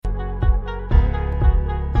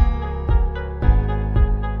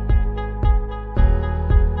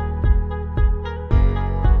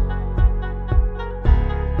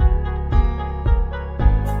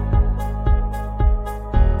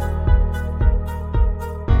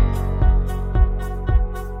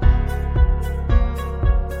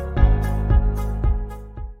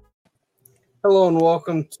Hello and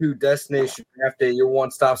welcome to Destination Draft Day, your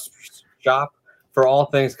one-stop shop for all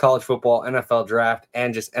things college football, NFL draft,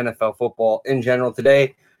 and just NFL football in general.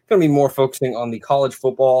 Today, going to be more focusing on the college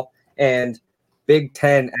football and Big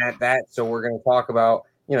Ten at that. So we're going to talk about,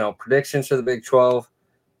 predictions for the Big 12,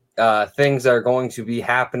 things that are going to be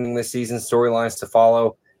happening this season, storylines to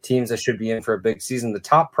follow, teams that should be in for a big season, the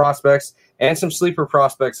top prospects, and some sleeper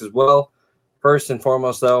prospects as well. First and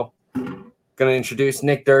foremost, though, going to introduce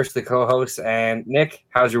Nick Durst, the co-host. And Nick,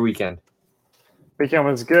 how's your weekend? Weekend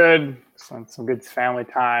was good. Spent some good family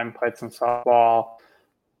time, played some softball,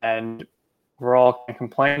 and we're all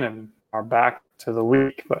complaining are back to the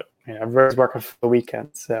week, but everybody's working for the weekend.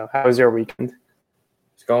 So how was your weekend?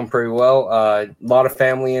 It's going pretty well. A lot of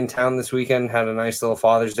family in town this weekend. Had a nice little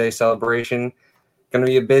Father's Day celebration. Going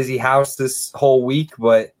to be a busy house this whole week,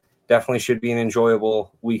 but definitely should be an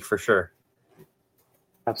enjoyable week for sure.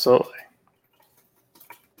 Absolutely.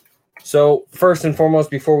 So first and foremost,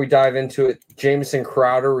 before we dive into it, Jamison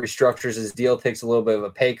Crowder restructures his deal, takes a little bit of a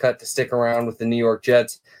pay cut to stick around with the New York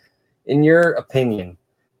Jets. In your opinion,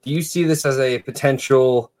 do you see this as a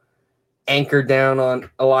potential anchor down on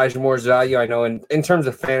Elijah Moore's value? I know in terms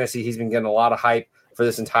of fantasy, he's been getting a lot of hype for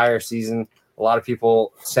this entire season. A lot of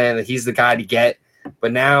people saying that he's the guy to get.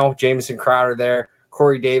 But now Jamison Crowder there,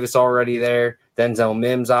 Corey Davis already there, Denzel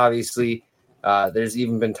Mims obviously. There's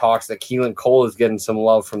even been talks that Keelan Cole is getting some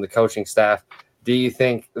love from the coaching staff. Do you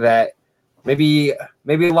think that maybe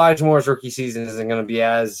Elijah Moore's rookie season isn't going to be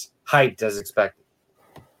as hyped as expected?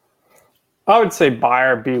 I would say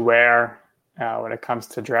buyer beware when it comes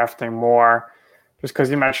to drafting Moore, just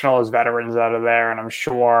because you mentioned all those veterans out of there, and I'm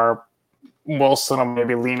sure Wilson will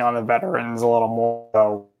maybe lean on the veterans a little more.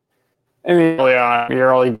 So in the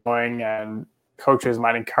early going, and coaches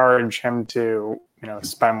might encourage him to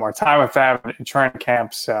spend more time with them in training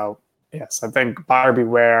camp. So, yes, I think buyer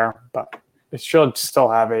beware, but it should still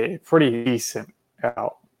have a pretty decent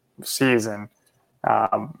season,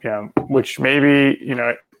 which maybe,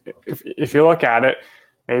 if you look at it,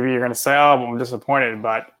 maybe you're going to say, oh, I'm disappointed.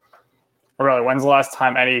 But really, when's the last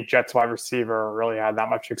time any Jets wide receiver really had that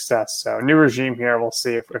much success? So, new regime here. We'll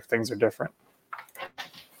see if things are different.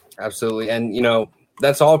 Absolutely. And,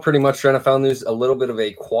 that's all pretty much for NFL news. A little bit of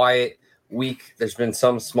a quiet week. There's been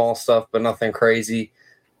some small stuff, but nothing crazy.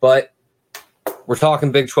 But we're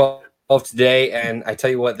talking Big 12 today, and I tell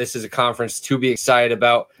you what, this is a conference to be excited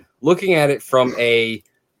about. Looking at it from a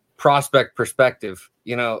prospect perspective,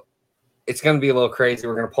 it's going to be a little crazy.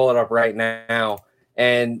 We're going to pull it up right now,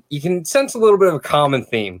 and you can sense a little bit of a common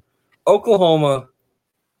theme. Oklahoma,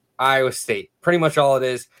 Iowa State, pretty much all it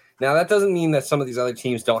is. Now, that doesn't mean that some of these other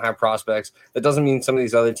teams don't have prospects. That doesn't mean some of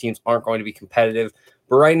these other teams aren't going to be competitive.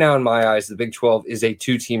 But right now, in my eyes, the Big 12 is a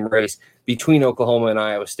two-team race between Oklahoma and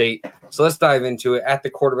Iowa State. So let's dive into it. At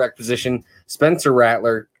the quarterback position, Spencer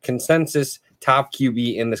Rattler, consensus top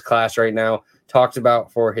QB in this class right now, talked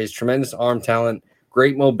about for his tremendous arm talent,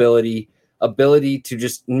 great mobility, ability to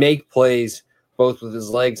just make plays both with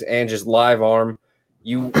his legs and just live arm.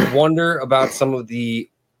 You wonder about some of the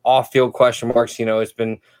off-field question marks. It's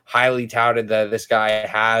been highly touted that this guy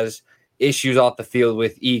has issues off the field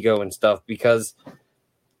with ego and stuff, because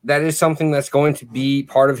that is something that's going to be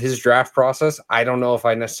part of his draft process. I don't know if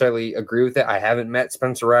I necessarily agree with it. I haven't met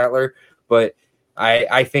Spencer Rattler, but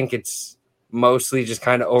I think it's mostly just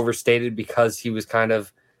kind of overstated because he was kind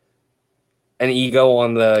of an ego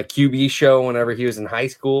on the QB show whenever he was in high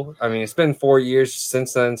school. I mean, it's been 4 years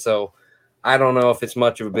since then, so I don't know if it's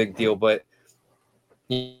much of a big deal, but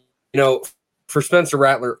for Spencer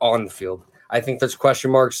Rattler on the field, I think there's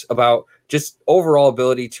question marks about just overall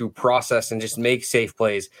ability to process and just make safe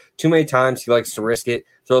plays. Too many times he likes to risk it,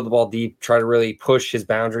 throw the ball deep, try to really push his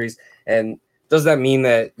boundaries. And does that mean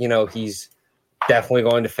that, he's definitely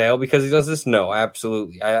going to fail because he does this? No,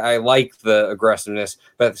 absolutely. I like the aggressiveness,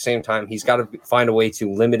 but at the same time, he's got to find a way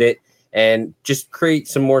to limit it and just create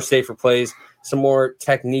some more safer plays. Some more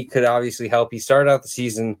technique could obviously help. He started out the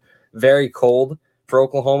season very cold for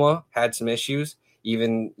Oklahoma, had some issues,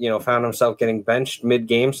 even, found himself getting benched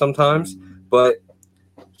mid-game sometimes, but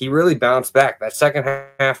he really bounced back. That second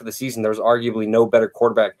half of the season, there was arguably no better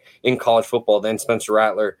quarterback in college football than Spencer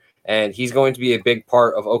Rattler, and he's going to be a big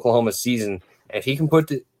part of Oklahoma's season. And if he can put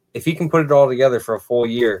it all together for a full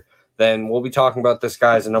year, then we'll be talking about this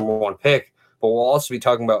guy as a number one pick, but we'll also be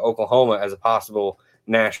talking about Oklahoma as a possible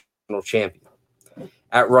national champion.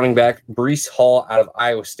 At running back, Breece Hall out of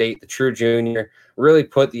Iowa State, the true junior, really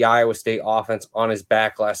put the Iowa State offense on his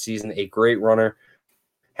back last season. A great runner,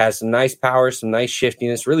 has some nice power, some nice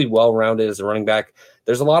shiftiness, really well-rounded as a running back.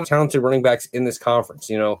 There's a lot of talented running backs in this conference.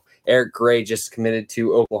 You know, Eric Gray just committed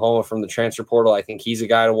to Oklahoma from the transfer portal. I think he's a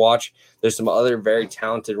guy to watch. There's some other very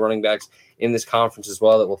talented running backs in this conference as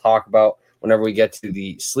well that we'll talk about whenever we get to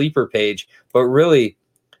the sleeper page. But really,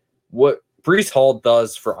 what Breece Hall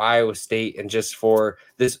does for Iowa State and just for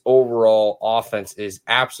this overall offense is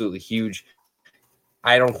absolutely huge.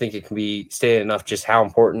 I don't think it can be stated enough just how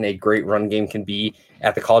important a great run game can be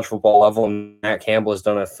at the college football level. And Matt Campbell has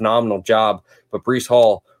done a phenomenal job, but Breece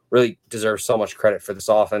Hall really deserves so much credit for this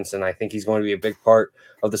offense, and I think he's going to be a big part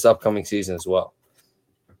of this upcoming season as well.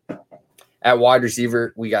 At wide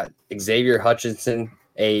receiver, we got Xavier Hutchinson,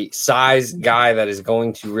 a size guy that is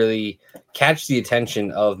going to really catch the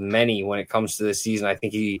attention of many when it comes to this season. I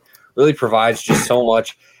think he really provides just so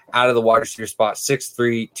much out of the wide receiver spot,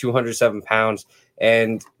 6'3", 207 pounds.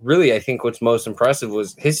 And really, I think what's most impressive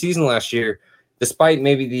was his season last year, despite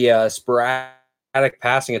maybe the sporadic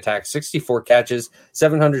passing attack, 64 catches,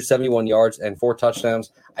 771 yards, and 4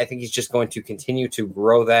 touchdowns. I think he's just going to continue to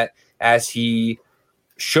grow that as he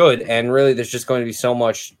should. And really, there's just going to be so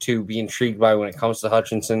much to be intrigued by when it comes to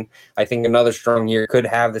Hutchinson. I think another strong year could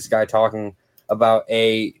have this guy talking about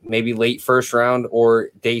a maybe late first round or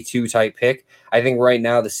day 2 type pick. I think right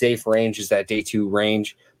now the safe range is that day 2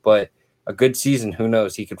 range, but a good season, who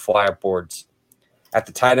knows? He could fly up boards. At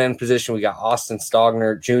the tight end position, we got Austin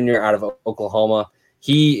Stogner Jr. out of Oklahoma.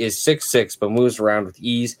 He is 6'6", but moves around with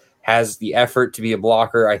ease, has the effort to be a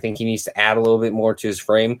blocker. I think he needs to add a little bit more to his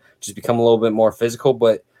frame, just become a little bit more physical.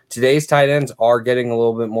 But today's tight ends are getting a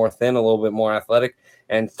little bit more thin, a little bit more athletic,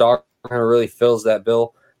 and Stogner really fills that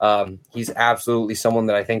bill. He's absolutely someone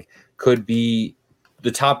that I think could be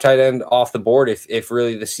the top tight end off the board if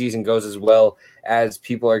really the season goes as well as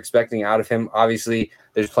people are expecting out of him. Obviously,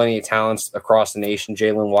 there's plenty of talents across the nation.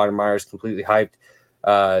 Jalen Wydermyer is completely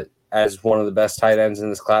hyped as one of the best tight ends in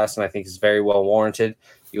this class, and I think is very well warranted.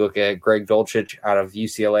 You look at Greg Dulcich out of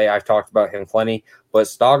UCLA. I've talked about him plenty, but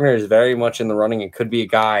Stogner is very much in the running and could be a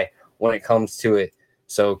guy when it comes to it.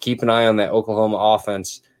 So keep an eye on that Oklahoma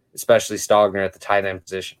offense, especially Stogner at the tight end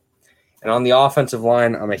position. And on the offensive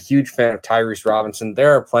line, I'm a huge fan of Tyrese Robinson.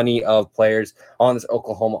 There are plenty of players on this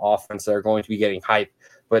Oklahoma offense that are going to be getting hype,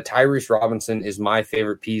 but Tyrese Robinson is my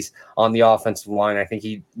favorite piece on the offensive line. I think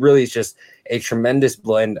he really is just a tremendous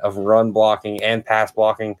blend of run blocking and pass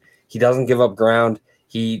blocking. He doesn't give up ground.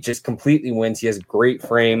 He just completely wins. He has a great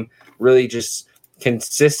frame, really just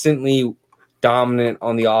consistently dominant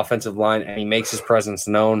on the offensive line, and he makes his presence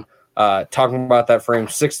known. Talking about that frame,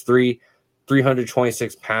 6'3",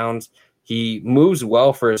 326 pounds. He moves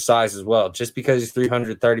well for his size as well. Just because he's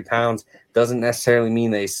 330 pounds doesn't necessarily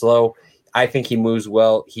mean that he's slow. I think he moves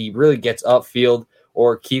well. He really gets upfield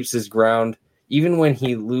or keeps his ground. Even when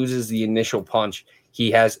he loses the initial punch,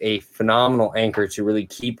 he has a phenomenal anchor to really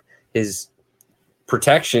keep his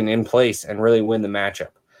protection in place and really win the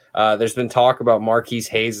matchup. There's been talk about Marquise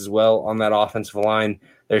Hayes as well on that offensive line.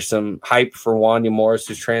 There's some hype for Wanya Morris,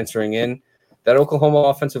 who's transferring in. That Oklahoma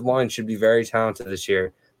offensive line should be very talented this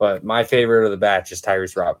year, but my favorite of the batch is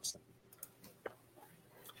Tyrese Robinson.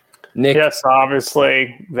 Nick? Yes,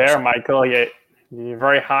 obviously there, Michael. You're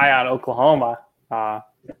very high on Oklahoma.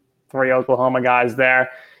 3 Oklahoma guys there.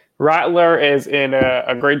 Rattler is in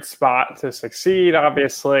a great spot to succeed.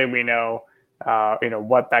 Obviously, we know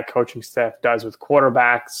what that coaching staff does with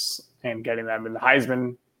quarterbacks and getting them in the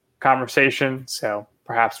Heisman conversation. So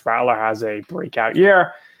perhaps Rattler has a breakout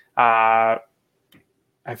year.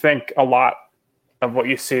 I think a lot of what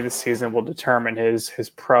you see this season will determine his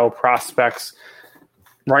pro prospects.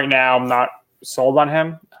 Right now, I'm not sold on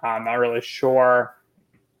him. I'm not really sure,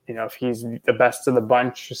 if he's the best of the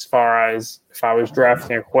bunch as far as if I was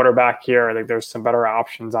drafting a quarterback here. I think there's some better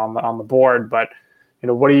options on the board. But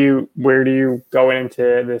where do you go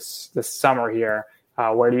into this summer here?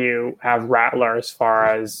 Where do you have Rattler as far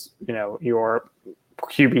as your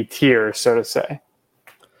QB tier, so to say?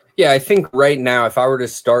 Yeah, I think right now, if I were to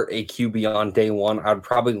start a QB on day 1, I'd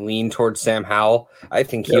probably lean towards Sam Howell. I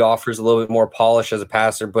think he offers a little bit more polish as a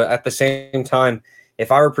passer, but at the same time,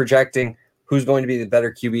 if I were projecting who's going to be the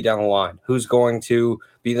better QB down the line, who's going to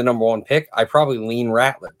be the number 1 pick, I probably lean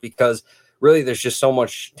Rattler because really there's just so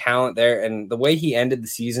much talent there, and the way he ended the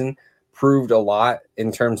season proved a lot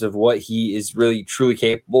in terms of what he is really truly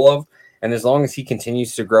capable of. And as long as he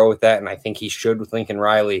continues to grow with that, and I think he should with Lincoln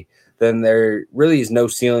Riley, then there really is no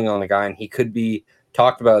ceiling on the guy, and he could be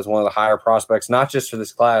talked about as one of the higher prospects, not just for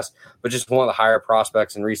this class, but just one of the higher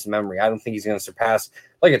prospects in recent memory. I don't think he's going to surpass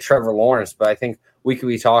like a Trevor Lawrence, but I think we could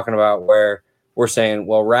be talking about where we're saying,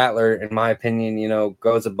 well, Rattler, in my opinion,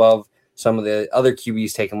 goes above some of the other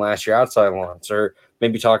QBs taken last year outside of Lawrence, or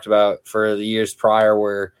maybe talked about for the years prior,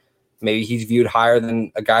 where maybe he's viewed higher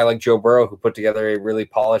than a guy like Joe Burrow, who put together a really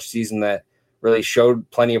polished season that really showed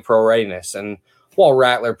plenty of pro readiness. And while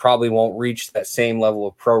Rattler probably won't reach that same level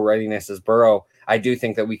of pro readiness as Burrow, I do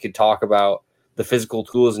think that we could talk about the physical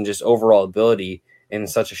tools and just overall ability in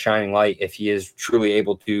such a shining light if he is truly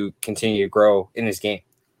able to continue to grow in his game.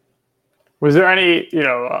 Was there any,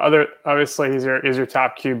 other, obviously he's your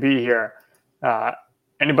top QB here.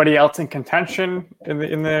 Anybody else in contention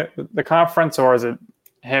in the conference, or is it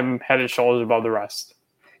him head and shoulders above the rest?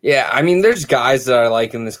 Yeah, I mean, there's guys that I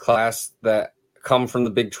like in this class that come from the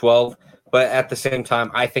Big 12, but at the same time,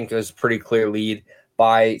 I think it was a pretty clear lead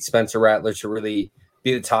by Spencer Rattler to really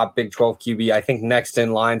be the top Big 12 QB. I think next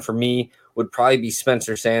in line for me would probably be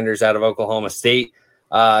Spencer Sanders out of Oklahoma State.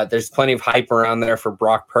 There's plenty of hype around there for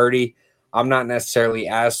Brock Purdy. I'm not necessarily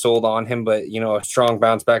as sold on him, but, a strong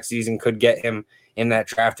bounce-back season could get him in that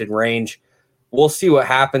drafted range. We'll see what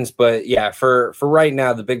happens, but, yeah, for right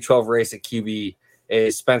now, the Big 12 race at QB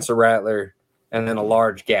is Spencer Rattler and then a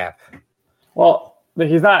large gap. Well,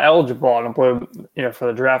 he's not eligible, I don't believe, for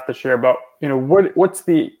the draft this year, but, what's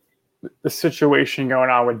the situation going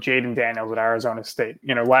on with Jaden Daniels at Arizona State?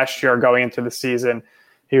 Last year going into the season,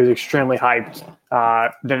 he was extremely hyped,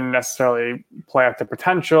 didn't necessarily play up to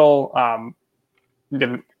potential,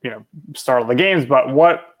 didn't, start all the games, but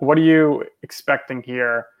what are you expecting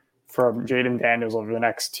here from Jaden Daniels over the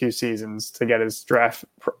next 2 seasons to get his draft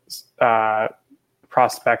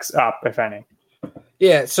prospects up, if any?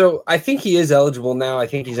 Yeah, so I think he is eligible now. I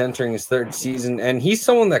think he's entering his 3rd season, and he's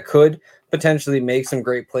someone that could potentially make some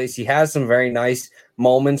great plays. He has some very nice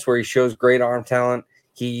moments where he shows great arm talent.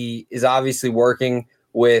 He is obviously working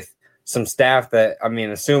with some staff that,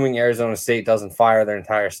 assuming Arizona State doesn't fire their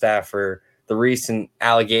entire staff for the recent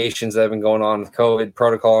allegations that have been going on with COVID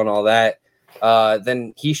protocol and all that,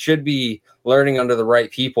 then he should be learning under the right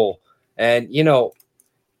people. And,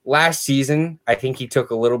 last season, I think he took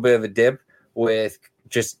a little bit of a dip with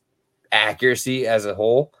just accuracy as a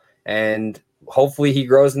whole, and hopefully he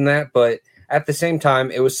grows in that. But at the same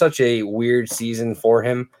time, it was such a weird season for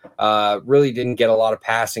him. Really didn't get a lot of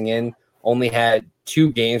passing in, only had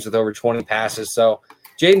 2 games with over 20 passes. So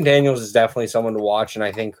Jaden Daniels is definitely someone to watch, and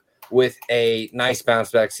I think with a nice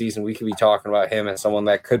bounce-back season, we could be talking about him as someone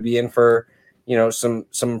that could be in for, some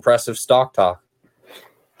impressive stock talk.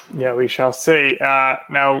 Yeah, we shall see.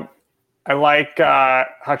 Now, I like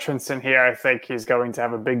Hutchinson here. I think he's going to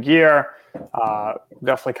have a big year.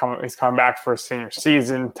 He's coming back for a senior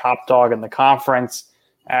season, top dog in the conference.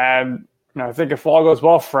 And I think if all goes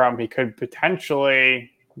well for him, he could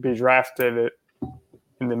potentially be drafted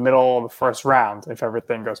in the middle of the 1st round if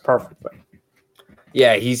everything goes perfectly.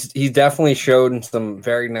 Yeah, he's definitely showed some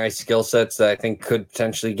very nice skill sets that I think could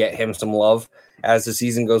potentially get him some love as the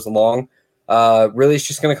season goes along. Really, it's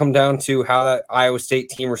just going to come down to how that Iowa State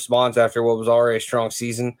team responds after what was already a strong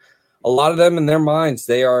season. A lot of them, in their minds,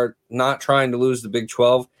 they are not trying to lose the Big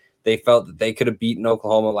 12. They felt that they could have beaten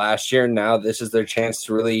Oklahoma last year. Now this is their chance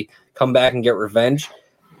to really come back and get revenge.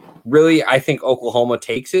 Really, I think Oklahoma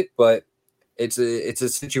takes it, but it's a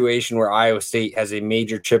situation where Iowa State has a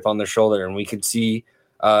major chip on their shoulder, and we could see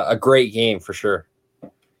a great game for sure.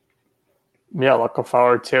 Yeah, looking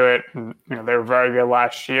forward to it. And, they were very good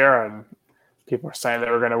last year, and people are saying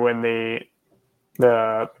they were going to win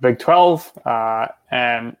the Big 12,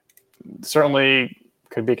 and certainly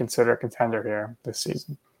could be considered a contender here this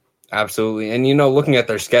season. Absolutely. And, looking at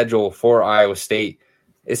their schedule for Iowa State,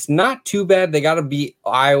 it's not too bad. They got to beat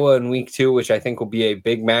Iowa in week 2, which I think will be a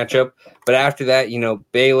big matchup. But after that,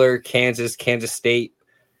 Baylor, Kansas State,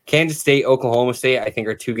 Oklahoma State, I think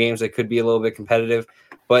are 2 games that could be a little bit competitive.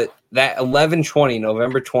 But that 11-20,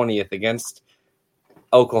 November 20th against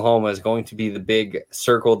Oklahoma is going to be the big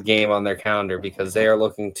circled game on their calendar, because they are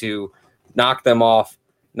looking to knock them off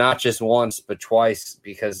not just once, but twice,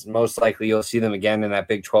 because most likely you'll see them again in that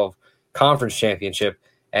Big 12 conference championship.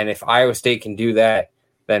 And if Iowa State can do that,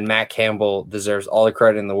 then Matt Campbell deserves all the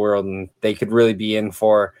credit in the world, and they could really be in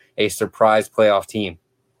for a surprise playoff team.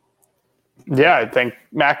 Yeah, I think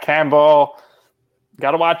Matt Campbell,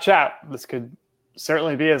 got to watch out. This could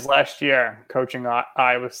certainly be his last year coaching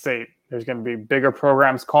Iowa State. There's going to be bigger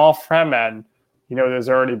programs call for him, and there's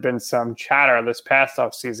already been some chatter this past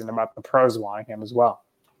offseason about the pros wanting him as well.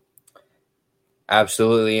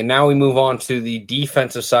 Absolutely. And now we move on to the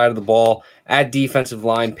defensive side of the ball. At defensive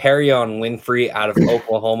line, Perrion Winfrey out of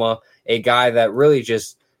Oklahoma, a guy that really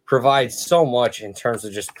just provides so much in terms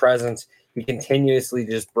of just presence. He continuously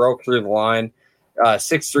just broke through the line.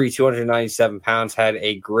 6'3", 297 pounds, had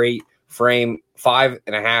a great frame,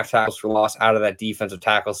 5.5 tackles for loss out of that defensive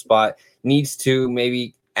tackle spot. Needs to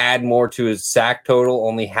maybe add more to his sack total,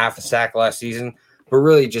 only half a sack last season, but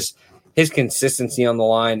really just his consistency on the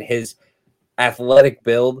line, his athletic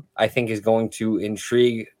build, I think is going to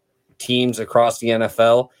intrigue teams across the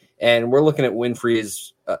NFL. And we're looking at Winfrey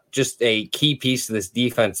as just a key piece of this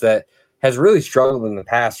defense that has really struggled in the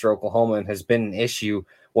past for Oklahoma and has been an issue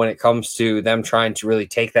when it comes to them trying to really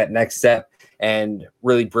take that next step and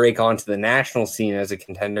really break onto the national scene as a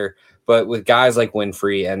contender. But with guys like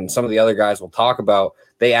Winfrey and some of the other guys we'll talk about,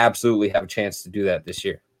 they absolutely have a chance to do that this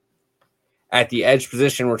year. At the edge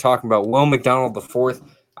position, we're talking about Will McDonald IV.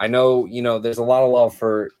 I know, there's a lot of love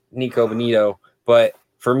for Nico Benito, but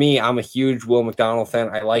for me, I'm a huge Will McDonald fan.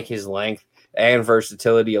 I like his length and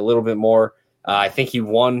versatility a little bit more. I think he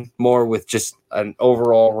won more with just an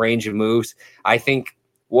overall range of moves. I think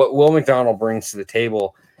what Will McDonald brings to the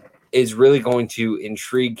table is really going to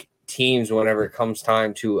intrigue teams whenever it comes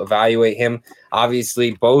time to evaluate him.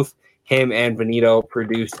 Obviously, both him and Benito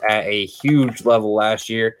produced at a huge level last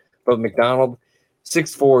year, but McDonald,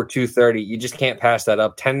 6'4", 230, you just can't pass that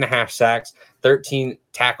up. 10.5 sacks, 13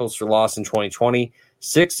 tackles for loss in 2020,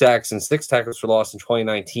 6 sacks and 6 tackles for loss in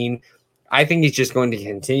 2019. I think he's just going to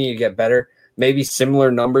continue to get better. Maybe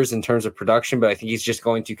similar numbers in terms of production, but I think he's just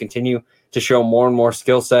going to continue to show more and more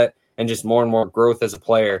skill set and just more and more growth as a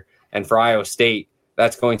player. And for Iowa State,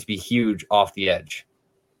 that's going to be huge off the edge.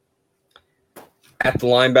 At the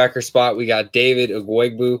linebacker spot, we got David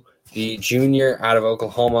Ugwoegbu, the junior out of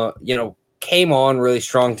Oklahoma. Came on really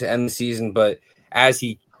strong to end the season, but as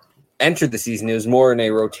he entered the season, it was more in a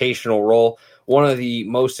rotational role. One of the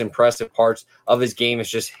most impressive parts of his game is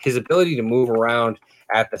just his ability to move around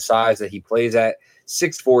at the size that he plays at.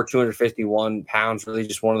 6'4", 251 pounds, really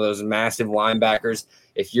just one of those massive linebackers.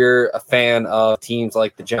 If you're a fan of teams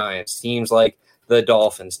like the Giants, teams like the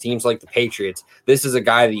Dolphins, teams like the Patriots, this is a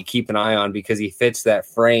guy that you keep an eye on because he fits that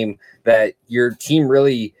frame that your team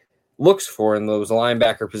really looks for in those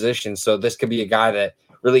linebacker positions. So this could be a guy that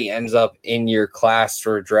really ends up in your class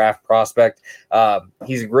for a draft prospect.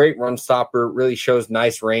 He's a great run stopper, really shows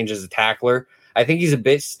nice range as a tackler. I think he's a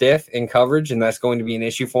bit stiff in coverage, and that's going to be an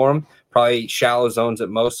issue for him. Probably shallow zones at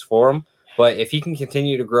most for him. But if he can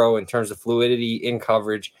continue to grow in terms of fluidity in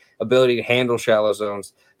coverage, ability to handle shallow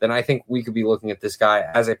zones, then I think we could be looking at this guy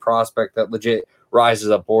as a prospect that legit rises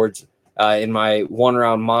up boards. In my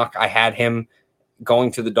one-round mock, I had him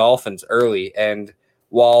going to the Dolphins early. And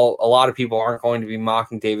while a lot of people aren't going to be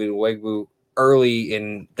mocking David Ugwoegbu early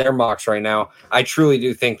in their mocks right now, I truly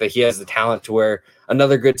do think that he has the talent to where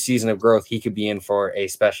another good season of growth he could be in for a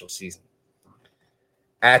special season.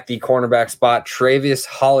 At the cornerback spot, Travius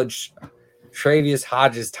Hodges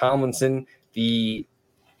Tomlinson, the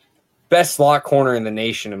best slot corner in the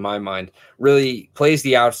nation in my mind, really plays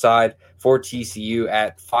the outside for TCU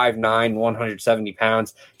at 5'9", 170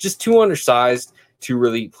 pounds, just too undersized to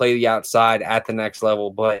really play the outside at the next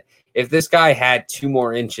level. But if this guy had 2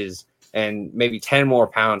 more inches and maybe 10 more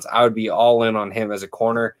pounds, I would be all in on him as a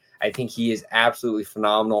corner. I think he is absolutely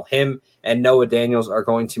phenomenal. Him and Noah Daniels are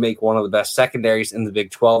going to make one of the best secondaries in the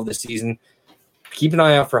Big 12 this season. Keep an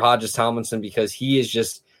eye out for Hodges Tomlinson because he is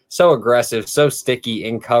just so aggressive, so sticky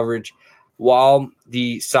in coverage. While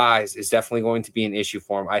the size is definitely going to be an issue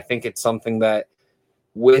for him, I think it's something that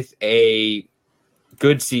with a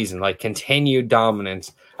good season, like continued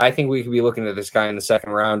dominance, I think we could be looking at this guy in the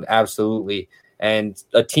second round, absolutely. And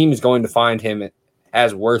a team is going to find him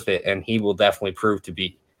as worth it, and he will definitely prove to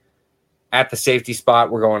be. At the safety spot,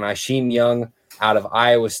 we're going Isheem Young out of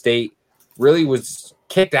Iowa State. Really was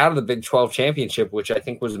kicked out of the Big 12 championship, which I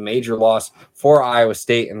think was a major loss for Iowa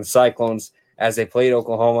State and the Cyclones as they played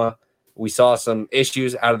Oklahoma. We saw some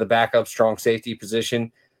issues out of the backup strong safety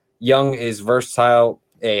position. Young is versatile,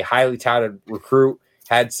 a highly touted recruit,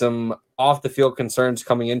 had some off-the-field concerns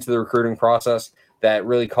coming into the recruiting process that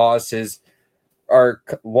really caused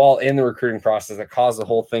while in the recruiting process, that caused the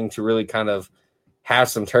whole thing to really kind of have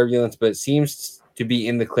some turbulence, but it seems to be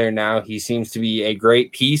in the clear now. He seems to be a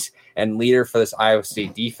great piece and leader for this Iowa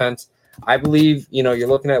State defense. I believe, you're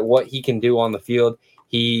looking at what he can do on the field.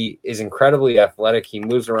 He is incredibly athletic. He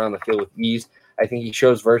moves around the field with ease. I think he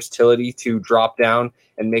shows versatility to drop down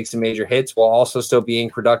and make some major hits while also still being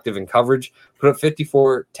productive in coverage. Put up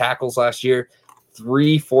 54 tackles last year,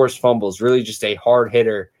 3 forced fumbles, really just a hard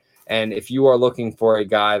hitter. And if you are looking for a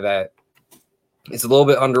guy that is a little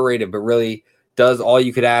bit underrated, but really does all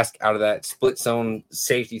you could ask out of that split zone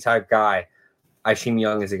safety type guy, Isheem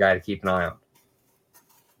Young is a guy to keep an eye on.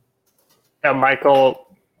 Yeah, Michael,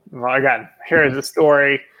 well, again, here's the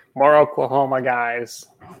story. More Oklahoma guys.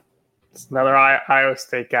 It's another Iowa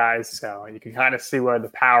State guys, so you can kind of see where the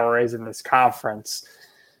power is in this conference.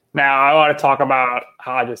 Now, I want to talk about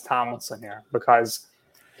Hodges Tomlinson here because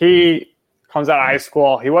he comes out of high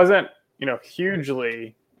school. He wasn't,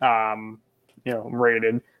 hugely,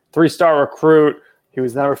 rated. 3-star recruit. He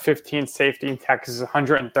was number 15 safety in Texas,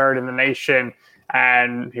 103rd in the nation,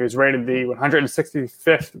 and he was rated the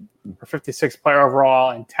 165th or 56th player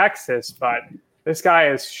overall in Texas. But this guy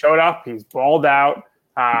has showed up. He's balled out.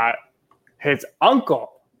 His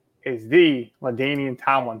uncle is the LaDainian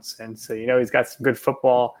Tomlinson, so he's got some good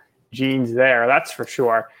football genes there. That's for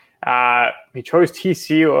sure. He chose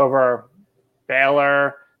TCU over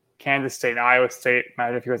Baylor, Kansas State, and Iowa State.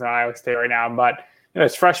 Imagine if he was in Iowa State right now. But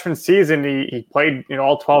his freshman season, he played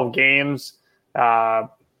all 12 games.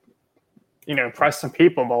 Impressed some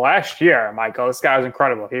people. But last year, Michael, this guy was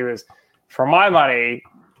incredible. He was, for my money,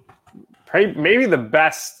 maybe the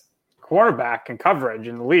best quarterback in coverage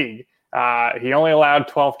in the league. He only allowed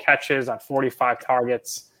 12 catches on 45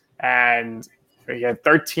 targets, and he had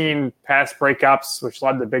 13 pass breakups, which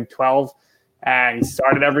led the Big 12. And he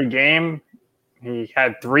started every game. He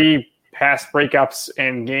had 3 pass breakups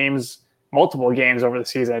in multiple games over the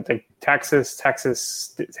season. I think Texas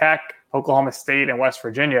Tech, Oklahoma State, and West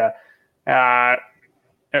Virginia.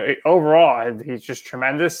 Overall, he's just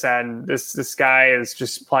tremendous, and this guy is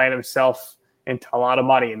just playing himself into a lot of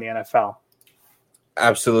money in the NFL.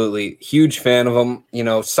 Absolutely. Huge fan of him.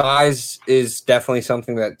 Size is definitely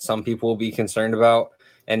something that some people will be concerned about,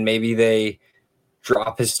 and maybe they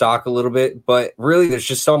drop his stock a little bit, but really there's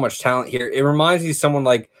just so much talent here. It reminds me of someone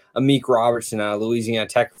like Amik Robertson out of Louisiana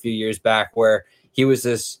Tech a few years back, where he was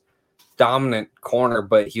this dominant corner,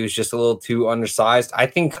 but he was just a little too undersized. I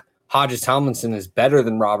think Hodges Tomlinson is better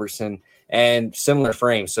than Robertson and similar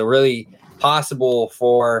frame. So really possible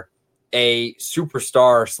for a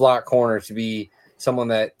superstar slot corner to be someone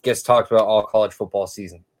that gets talked about all college football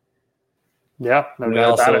season. Yeah, we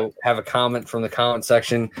also have a comment from the comment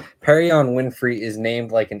section. Perion Winfrey is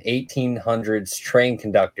named like an 1800s train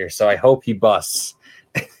conductor, so I hope he busts.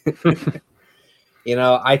 I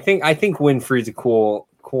think Winfrey's a cool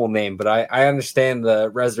name, but I understand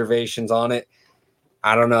the reservations on it.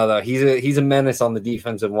 I don't know though. He's a menace on the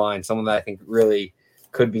defensive line, someone that I think really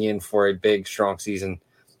could be in for a big, strong season.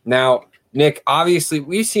 Now, Nick, obviously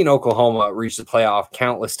we've seen Oklahoma reach the playoff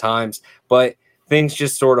countless times, but things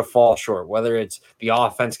just sort of fall short, whether it's the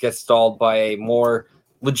offense gets stalled by a more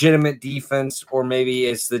legitimate defense, or maybe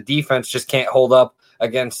it's the defense just can't hold up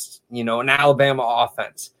against, an Alabama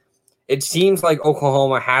offense. It seems like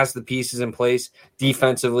Oklahoma has the pieces in place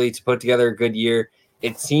defensively to put together a good year.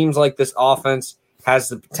 It seems like this offense has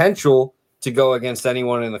the potential to go against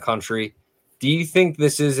anyone in the country. Do you think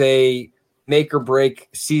this is a make or break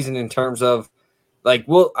season in terms of I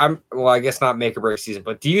guess not make or break season,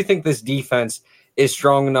 but do you think this defense is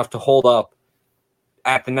strong enough to hold up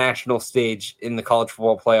at the national stage in the college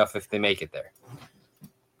football playoff if they make it there?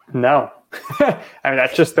 No.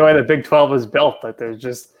 That's just the way the Big 12 is built. Like they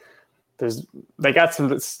got some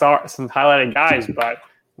highlighted guys, but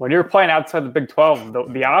when you're playing outside the Big 12,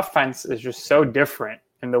 the offense is just so different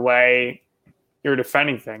in the way you're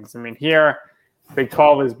defending things. Here, Big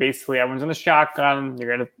 12 is basically everyone's in the shotgun.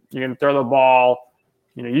 You're gonna throw the ball.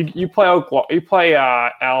 You play Oklahoma, you play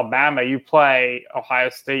Alabama, you play Ohio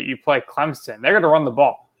State, you play Clemson. They're going to run the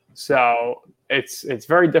ball, so it's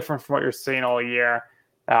very different from what you're seeing all year.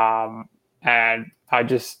 And I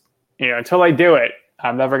just until they do it,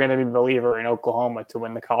 I'm never going to be a believer in Oklahoma to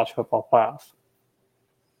win the college football playoff.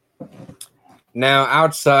 Now,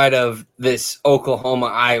 outside of this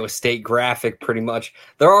Oklahoma-Iowa State graphic, pretty much,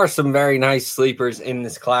 there are some very nice sleepers in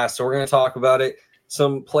this class, so we're going to talk about it.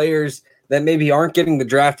 Some players that maybe aren't getting the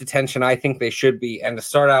draft attention I think they should be. And to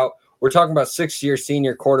start out, we're talking about 6-year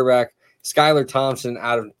senior quarterback Skylar Thompson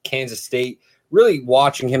out of Kansas State. Really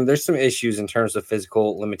watching him, there's some issues in terms of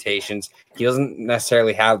physical limitations. He doesn't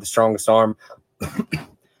necessarily have the strongest arm,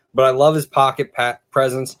 but I love his pocket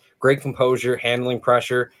presence, great composure, handling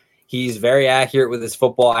pressure. He's very accurate with his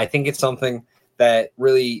football. I think it's something that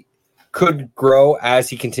really could grow as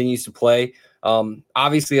he continues to play.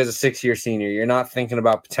 Obviously, as a 6-year senior, you're not thinking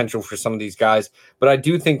about potential for some of these guys, but I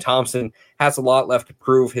do think Thompson has a lot left to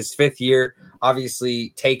prove. His 5th year,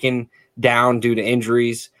 obviously taken down due to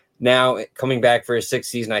injuries. Now coming back for his 6th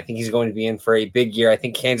season, I think he's going to be in for a big year. I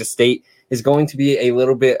think Kansas State is going to be a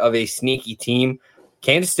little bit of a sneaky team.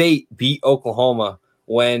 Kansas State beat Oklahoma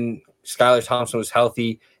when Skylar Thompson was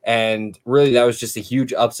healthy, and really that was just a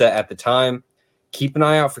huge upset at the time. Keep an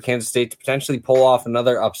eye out for Kansas State to potentially pull off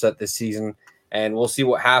another upset this season, and we'll see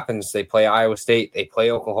what happens. They play Iowa State, they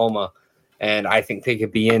play Oklahoma, and I think they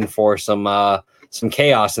could be in for some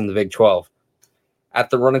chaos in the Big 12. At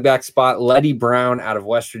the running back spot, Letty Brown out of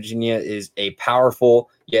West Virginia is a powerful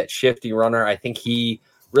yet shifty runner. I think he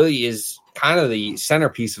really is kind of the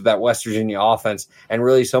centerpiece of that West Virginia offense, and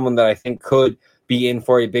really someone that I think could be in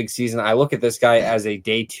for a big season. I look at this guy as a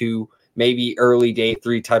day 2, maybe early day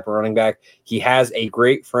 3 type of running back. He has a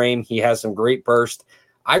great frame. He has some great burst.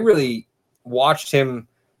 I really watched him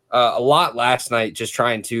a lot last night, just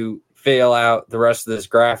trying to fill out the rest of this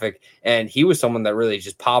graphic, and he was someone that really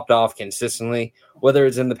just popped off consistently. Whether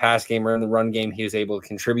it's in the pass game or in the run game, he was able to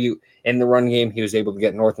contribute. In the run game, he was able to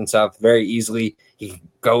get north and south very easily. He could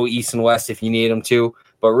go east and west if you need him to,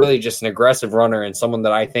 but really just an aggressive runner and someone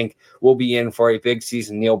that I think will be in for a big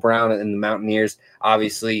season. Neil Brown and the Mountaineers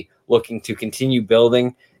obviously looking to continue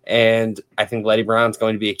building, and I think Letty Brown's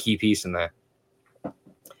going to be a key piece in that.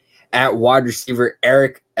 At wide receiver,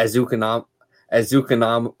 Eric Azukanma, the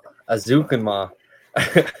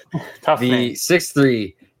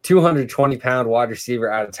 6'3", 220-pound wide receiver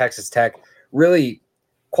out of Texas Tech, really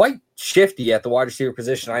quite shifty at the wide receiver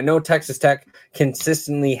position. I know Texas Tech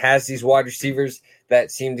consistently has these wide receivers that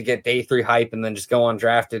seem to get day 3 hype and then just go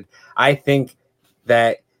undrafted. I think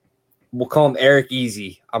that we'll call him Eric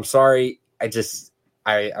Easy. I'm sorry.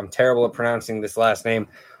 I'm terrible at pronouncing this last name.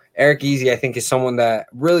 Eric Easy, I think, is someone that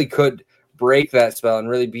really could break that spell and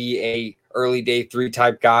really be a early day 3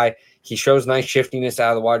 type guy. He shows nice shiftiness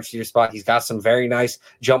out of the wide receiver spot. He's got some very nice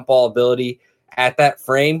jump ball ability at that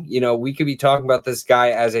frame. You know, we could be talking about this guy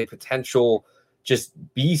as a potential just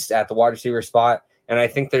beast at the wide receiver spot. And I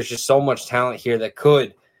think there's just so much talent here that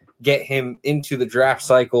could get him into the draft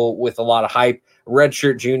cycle with a lot of hype.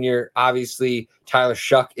 Redshirt junior, obviously, Tyler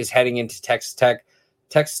Shuck is heading into Texas Tech.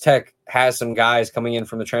 Texas Tech has some guys coming in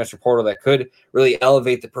from the transfer portal that could really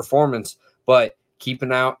elevate the performance, but keep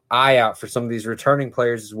an eye out for some of these returning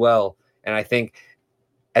players as well. And I think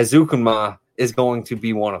Azukanma is going to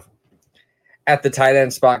be one of them. At the tight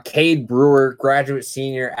end spot, Cade Brewer, graduate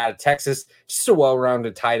senior out of Texas, just a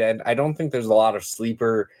well-rounded tight end. I don't think there's a lot of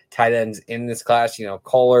sleeper tight ends in this class. You know,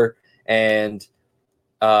 Kohler and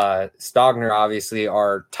Stogner obviously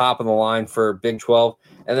are top of the line for Big 12.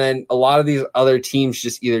 And then a lot of these other teams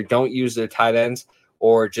just either don't use their tight ends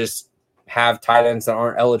or just have tight ends that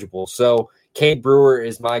aren't eligible. So Cade Brewer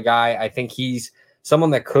is my guy. I think he's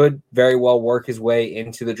someone that could very well work his way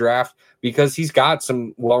into the draft because he's got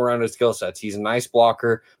some well-rounded skill sets. He's a nice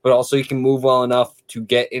blocker, but also he can move well enough to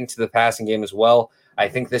get into the passing game as well. I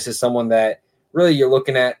think this is someone that really you're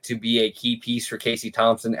looking at to be a key piece for Casey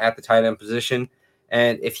Thompson at the tight end position.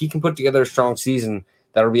 And if he can put together a strong season,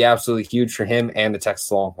 that'll be absolutely huge for him and the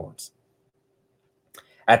Texas Longhorns.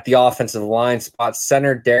 At the offensive line spot,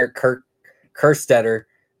 center Derek Kerstetter,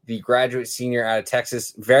 the graduate senior out of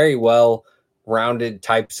Texas, very well-rounded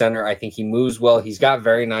type center. I think he moves well. He's got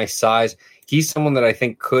very nice size. He's someone that I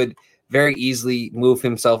think could very easily move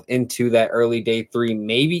himself into that early day 3,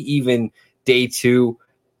 maybe even day 2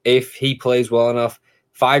 if he plays well enough.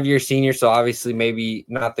 5-year senior, so obviously maybe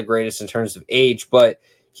not the greatest in terms of age, but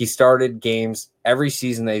he started games every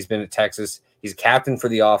season that he's been at Texas. He's a captain for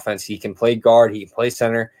the offense. He can play guard. He can play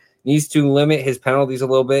center. Needs to limit his penalties a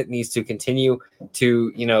little bit. Needs to continue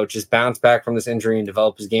to, just bounce back from this injury and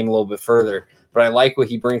develop his game a little bit further. But I like what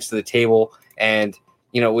he brings to the table. And,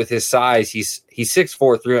 with his size, he's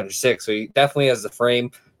 6'4", 306. So he definitely has the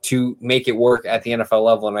frame to make it work at the NFL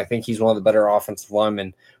level. And I think he's one of the better offensive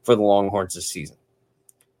linemen for the Longhorns this season.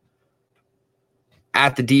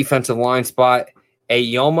 At the defensive line spot,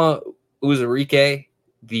 Ayoma Uzurike,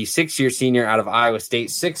 the 6-year senior out of Iowa State,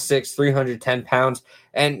 6'6", 310 pounds.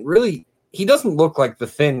 And really, he doesn't look like the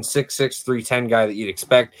thin 6'6", 310 guy that you'd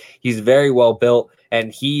expect. He's very well built,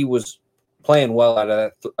 and he was playing well out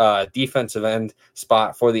of that defensive end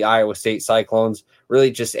spot for the Iowa State Cyclones. Really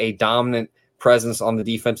just a dominant presence on the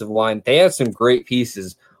defensive line. They have some great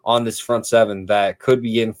pieces on this front seven that could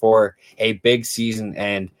be in for a big season,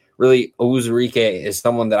 and really Uzurike is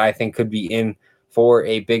someone that I think could be in for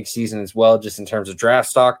a big season as well, just in terms of draft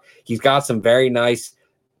stock. He's got some very nice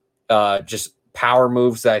just power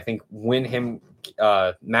moves that I think win him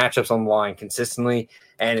matchups on the line consistently.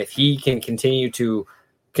 And if he can continue to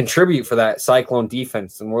contribute for that Cyclone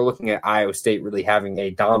defense, then we're looking at Iowa State really having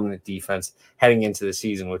a dominant defense heading into the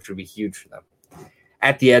season, which would be huge for them.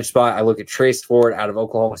 At the edge spot, I look at Trace Ford out of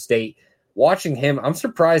Oklahoma State. Watching him, I'm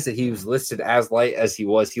surprised that he was listed as light as he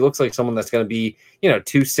was. He looks like someone that's going to be,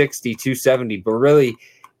 260, 270, but really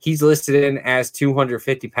he's listed in as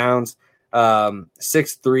 250 pounds,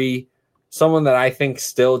 6'3", someone that I think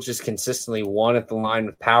still just consistently won at the line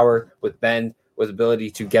with power, with bend, with ability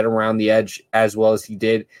to get around the edge as well as he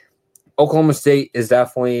did. Oklahoma State is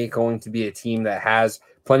definitely going to be a team that has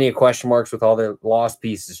plenty of question marks with all their lost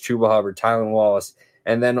pieces, Chuba Hubbard, Tylan Wallace.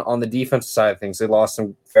 And then on the defensive side of things, they lost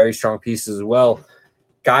some very strong pieces as well.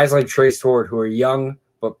 Guys like Trace Ford, who are young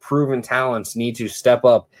but proven talents need to step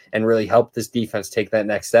up and really help this defense take that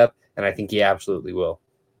next step, and I think he absolutely will.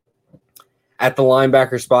 At the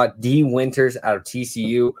linebacker spot, D. Winters out of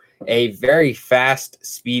TCU, a very fast,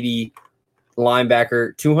 speedy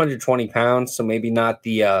linebacker, 220 pounds, so maybe not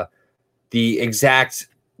the exact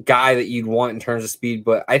guy that you'd want in terms of speed,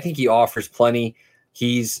 but I think he offers plenty.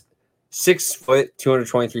 He's 6 foot,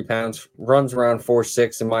 223 pounds, runs around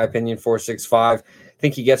 4'6", in my opinion, 4'6'5". I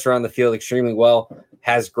think he gets around the field extremely well,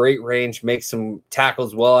 has great range, makes some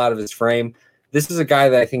tackles well out of his frame. This is a guy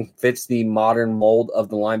that I think fits the modern mold of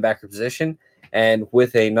the linebacker position. And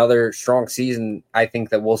with another strong season, I think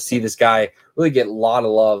that we'll see this guy really get a lot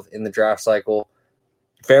of love in the draft cycle.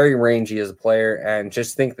 Very rangy as a player, and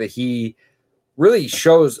just think that he really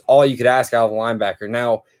shows all you could ask out of a linebacker.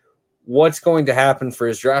 Now, what's going to happen for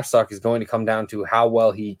his draft stock is going to come down to how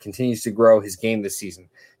well he continues to grow his game this season.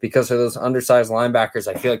 Because of those undersized linebackers,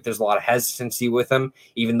 I feel like there's a lot of hesitancy with him,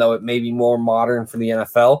 even though it may be more modern for the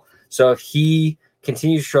NFL. So if he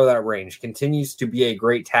continues to show that range, continues to be a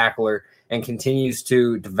great tackler, and continues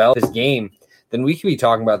to develop his game, then we could be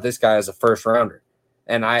talking about this guy as a first rounder.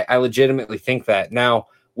 And I legitimately think that. Now,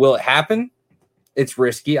 will it happen? It's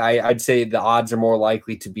risky. I'd say the odds are more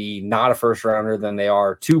likely to be not a first rounder than they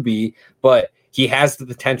are to be, but he has the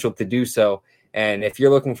potential to do so. And if you're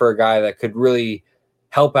looking for a guy that could really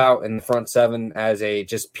help out in the front seven as a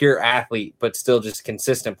just pure athlete, but still just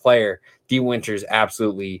consistent player, D. Winters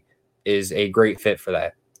absolutely is a great fit for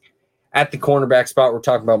that. At the cornerback spot, we're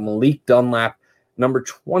talking about Malik Dunlap, number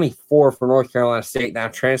 24 for North Carolina State, now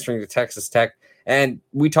transferring to Texas Tech. And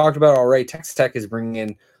we talked about already, Texas Tech is bringing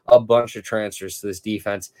in a bunch of transfers to this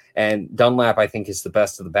defense, and Dunlap, I think, is the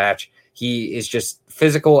best of the batch. He is just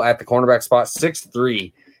physical at the cornerback spot,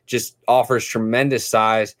 6'3", just offers tremendous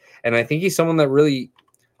size, and I think he's someone that really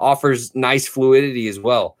offers nice fluidity as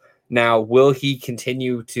well. Now, will he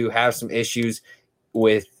continue to have some issues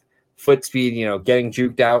with foot speed, getting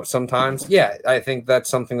juked out sometimes? Yeah, I think that's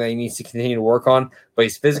something that he needs to continue to work on, but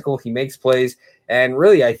he's physical, he makes plays, and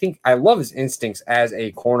really, I think I love his instincts as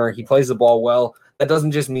a corner. He plays the ball well. That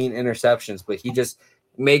doesn't just mean interceptions, but he just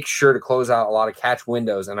makes sure to close out a lot of catch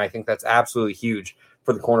windows, and I think that's absolutely huge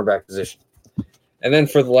for the cornerback position. And then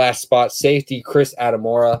for the last spot, safety, Chris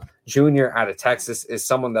Adamora, Jr. out of Texas, is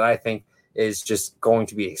someone that I think is just going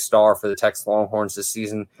to be a star for the Texas Longhorns this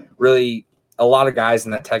season. Really, a lot of guys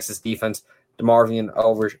in that Texas defense. DeMarvion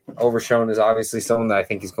Overshown is obviously someone that I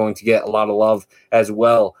think is going to get a lot of love as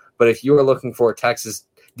well. But if you are looking for Texas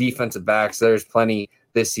defensive backs, there's plenty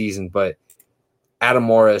this season. But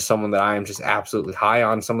Adamora is someone that I am just absolutely high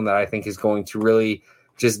on, someone that I think is going to really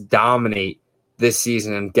just dominate this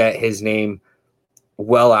season and get his name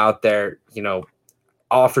well out there.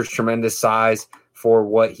 Offers tremendous size for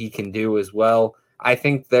what he can do as well. I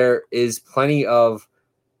think there is plenty of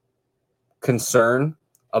concern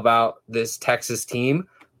about this Texas team,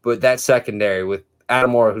 but that secondary with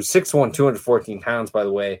Adamora, who's 6'1", 214 pounds, by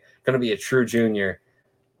the way, going to be a true junior.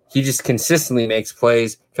 He just consistently makes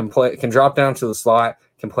plays, can drop down to the slot,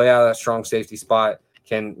 can play out of that strong safety spot,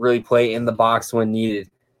 can really play in the box when needed.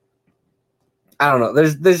 I don't know.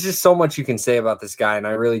 There's just so much you can say about this guy, and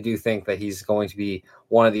I really do think that he's going to be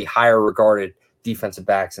one of the higher regarded defensive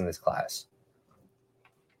backs in this class.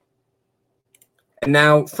 And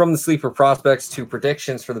now from the sleeper prospects to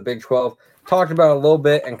predictions for the Big 12, talked about a little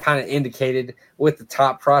bit and kind of indicated with the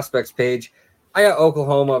top prospects page. I got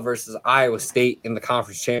Oklahoma versus Iowa State in the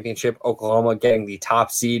conference championship. Oklahoma getting the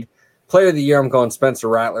top seed. Player of the year, I'm going Spencer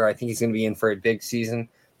Rattler. I think he's going to be in for a big season.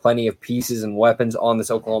 Plenty of pieces and weapons on this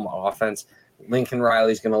Oklahoma offense. Lincoln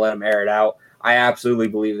Riley's going to let him air it out. I absolutely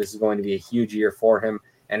believe this is going to be a huge year for him.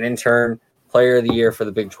 And in turn, player of the year for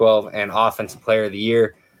the Big 12 and offensive player of the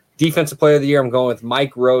year. Defensive player of the year, I'm going with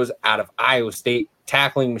Mike Rose out of Iowa State.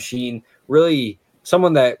 Tackling machine. Really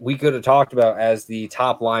someone that we could have talked about as the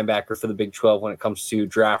top linebacker for the Big 12 when it comes to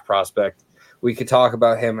draft prospect. We could talk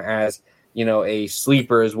about him as, a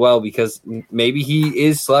sleeper as well, because maybe he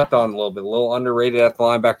is slept on a little underrated at the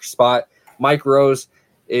linebacker spot. Mike Rose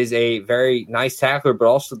is a very nice tackler, but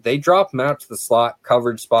also they drop him out to the slot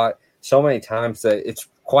coverage spot so many times that it's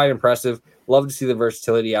quite impressive. Love to see the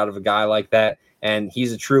versatility out of a guy like that, and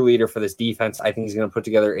he's a true leader for this defense. I think he's going to put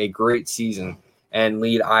together a great season and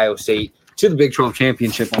lead Iowa State to the Big 12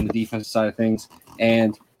 championship on the defensive side of things,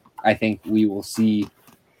 and I think we will see,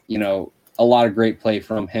 a lot of great play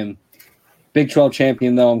from him. Big 12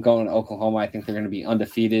 champion, though, I'm going to Oklahoma. I think they're going to be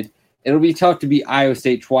undefeated. It'll be tough to beat Iowa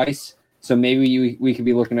State twice, so maybe we could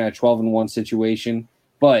be looking at a 12-1 situation,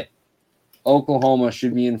 but Oklahoma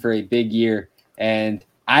should be in for a big year, and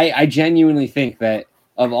I genuinely think that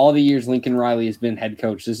of all the years Lincoln Riley has been head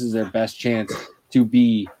coach, this is their best chance to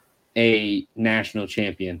be a national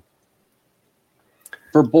champion.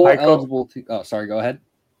 For bowl eligible, sorry, go ahead.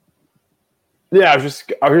 Yeah, I was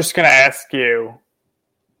just going to ask you,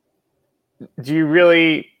 do you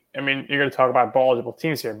really, I mean, you're going to talk about bowl eligible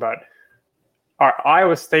teams here, but are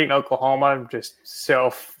Iowa State and Oklahoma just so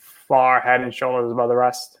far head and shoulders above the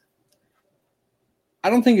rest? I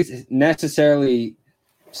don't think it's necessarily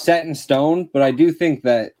set in stone, but I do think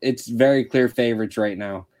that it's very clear favorites right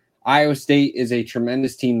now. Iowa State is a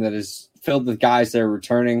tremendous team that is filled with guys that are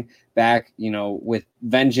returning back, with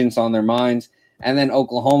vengeance on their minds. And then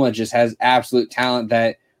Oklahoma just has absolute talent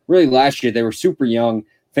that really last year they were super young,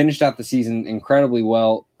 finished out the season incredibly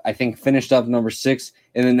well. I think finished up number 6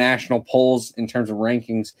 in the national polls in terms of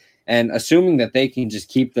rankings. And assuming that they can just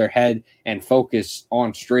keep their head and focus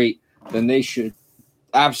on straight, then they should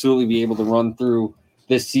absolutely be able to run through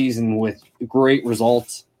this season with great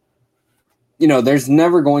results. There's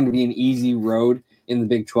never going to be an easy road in the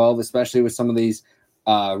Big 12, especially with some of these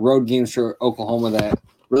road games for Oklahoma that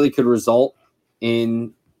really could result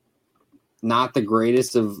in not the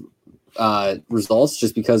greatest of results,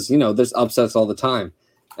 just because, there's upsets all the time.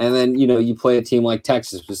 And then, you play a team like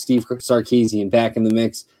Texas with Steve Sarkisian back in the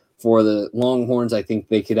mix for the Longhorns. I think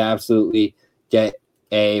they could absolutely get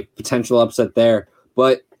a potential upset there.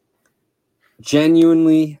 But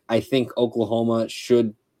genuinely, I think Oklahoma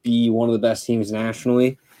should be one of the best teams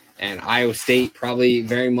nationally. And Iowa State probably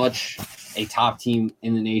very much a top team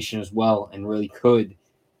in the nation as well, and really could,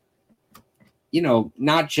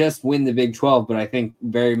 not just win the Big 12, but I think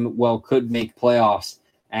very well could make playoffs.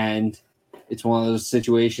 And it's one of those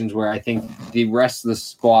situations where I think the rest of the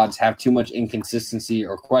squads have too much inconsistency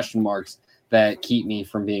or question marks that keep me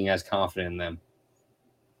from being as confident in them.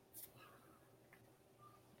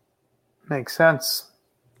 Makes sense.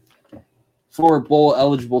 For bowl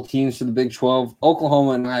eligible teams for the Big 12,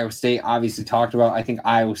 Oklahoma and Iowa State obviously talked about. I think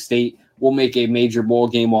Iowa State will make a major bowl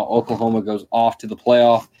game while Oklahoma goes off to the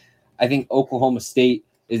playoff. I think Oklahoma State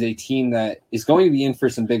is a team that is going to be in for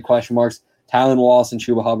some big question marks. Tylan Wallace and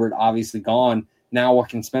Chuba Hubbard obviously gone. Now what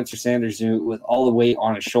can Spencer Sanders do with all the weight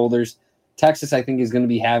on his shoulders? Texas, I think, is going to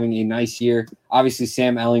be having a nice year. Obviously,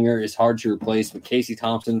 Sam Ehlinger is hard to replace, but Casey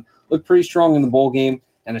Thompson looked pretty strong in the bowl game.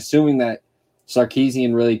 And assuming that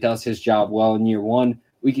Sarkisian really does his job well in year one,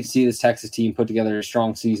 we could see this Texas team put together a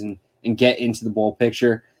strong season and get into the bowl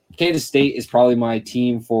picture. Kansas State is probably my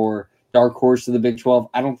team for dark horse to the Big 12.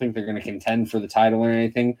 I don't think they're going to contend for the title or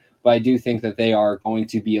anything, but I do think that they are going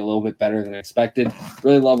to be a little bit better than expected.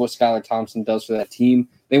 Really love what Skylar Thompson does for that team.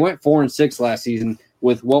 They went 4-6 last season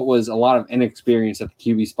with what was a lot of inexperience at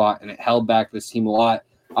the QB spot, and it held back this team a lot.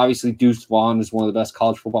 Obviously, Deuce Vaughn is one of the best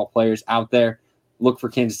college football players out there. Look for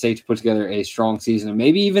Kansas State to put together a strong season and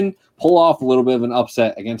maybe even pull off a little bit of an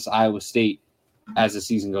upset against Iowa State as the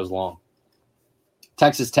season goes along.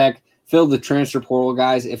 Texas Tech filled the transfer portal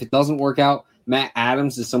guys. If it doesn't work out, Matt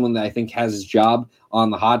Adams is someone that I think has his job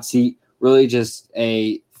on the hot seat. Really just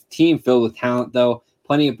a team filled with talent, though.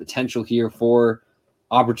 Plenty of potential here for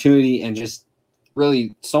opportunity, and just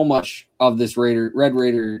really so much of this Red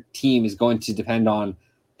Raider team is going to depend on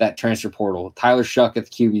that transfer portal. Tyler Shuck at the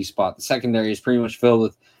QB spot. The secondary is pretty much filled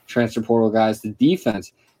with transfer portal guys. The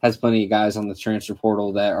defense has plenty of guys on the transfer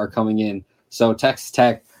portal that are coming in. So Texas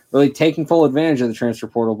Tech really taking full advantage of the transfer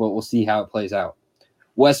portal, but we'll see how it plays out.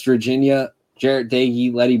 West Virginia, Jarrett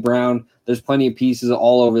Dagey, Letty Brown. There's plenty of pieces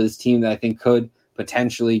all over this team that I think could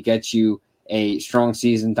potentially get you a strong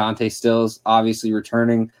season. Dante Stills obviously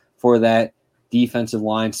returning for that defensive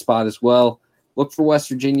line spot as well. Look for West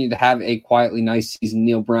Virginia to have a quietly nice season.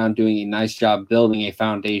 Neil Brown doing a nice job building a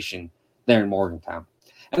foundation there in Morgantown.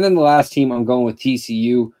 And then the last team, I'm going with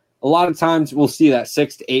TCU. A lot of times we'll see that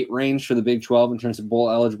 6 to 8 range for the Big 12 in terms of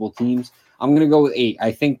bowl-eligible teams. I'm going to go with 8.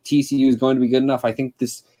 I think TCU is going to be good enough. I think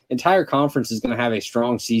this entire conference is going to have a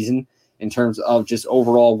strong season in terms of just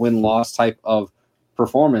overall win-loss type of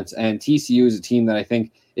performance. And TCU is a team that I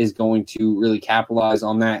think is going to really capitalize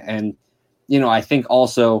on that. And, I think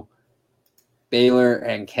also Baylor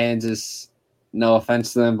and Kansas, no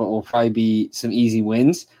offense to them, but will probably be some easy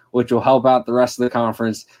wins, which will help out the rest of the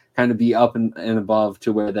conference kind of be up and above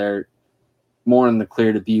to where they're more in the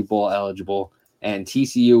clear to be bowl eligible. And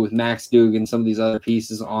TCU with Max Dugan, some of these other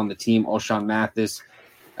pieces on the team, O'Shawn Mathis,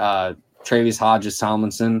 Travis Hodges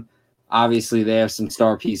Tomlinson, obviously they have some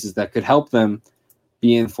star pieces that could help them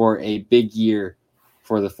be in for a big year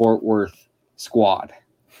for the Fort Worth squad.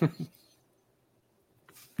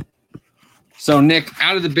 So, Nick,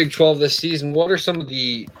 out of the Big 12 this season, what are some of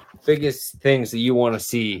the biggest things that you want to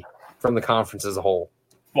see from the conference as a whole?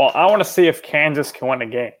 Well, I want to see if Kansas can win a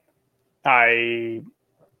game.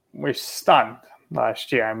 We're stunned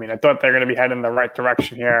last year. I mean, I thought they're going to be heading in the right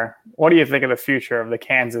direction here. What do you think of the future of the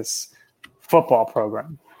Kansas football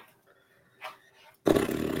program?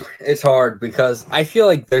 It's hard because I feel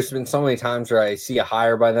like there's been so many times where I see a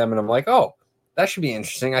hire by them and I'm like, oh, that should be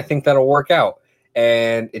interesting. I think that'll work out.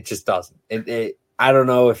 And it just doesn't. I don't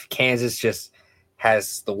know if Kansas just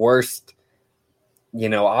has the worst,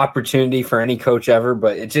 opportunity for any coach ever,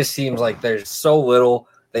 but it just seems like there's so little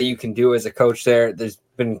that you can do as a coach there. There's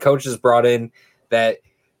been coaches brought in that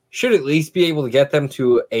should at least be able to get them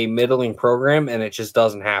to a middling program, and it just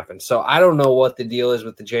doesn't happen. So I don't know what the deal is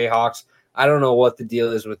with the Jayhawks. I don't know what the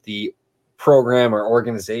deal is with the program or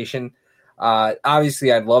organization.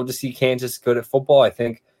 Obviously, I'd love to see Kansas good at football. I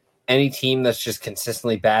think any team that's just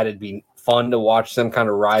consistently bad, it'd be fun to watch them kind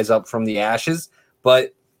of rise up from the ashes.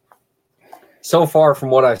 But so far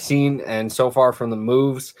from what I've seen and so far from the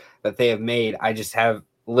moves that they have made, I just have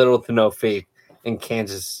little to no faith in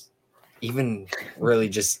Kansas even really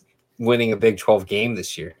just winning a Big 12 game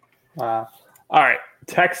this year. Wow. All right.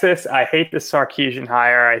 Texas, I hate the Sarkisian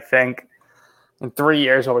hire. I think in 3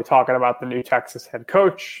 years we'll be talking about the new Texas head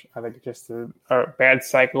coach. I think it's just a bad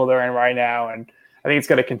cycle they're in right now, and I think it's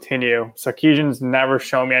going to continue. Sarkisian's never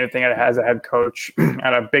shown me anything as a head coach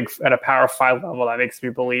at a Power 5 level that makes me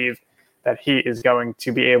believe that he is going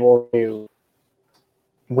to be able to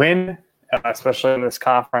win, especially in this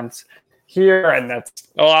conference here. And that's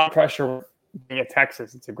a lot of pressure being at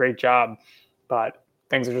Texas. It's a great job, but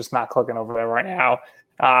things are just not clicking over there right now.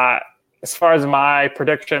 As far as my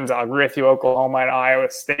predictions, I'll agree with you, Oklahoma and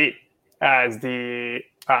Iowa State as the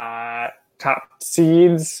top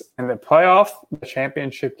seeds in the playoff, the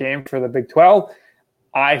championship game for the Big 12.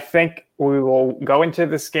 I think we will go into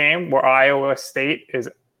this game where Iowa State is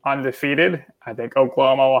undefeated. I think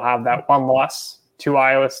Oklahoma will have that one loss to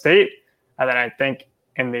Iowa State. And then I think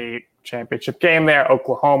in the championship game there,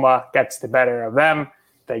 Oklahoma gets the better of them.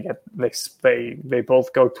 They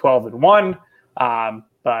both go 12-1.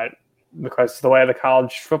 But because the way the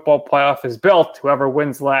college football playoff is built, whoever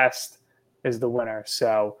wins last is the winner.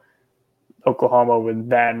 So Oklahoma would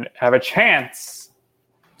then have a chance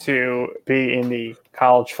to be in the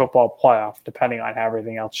college football playoff, depending on how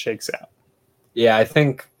everything else shakes out. Yeah, I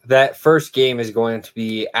think that first game is going to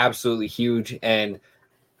be absolutely huge and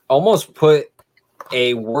almost put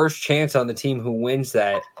a worse chance on the team who wins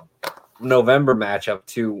that November matchup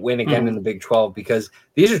to win again in the Big 12, because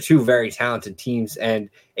these are two very talented teams, and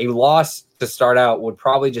a loss to start out would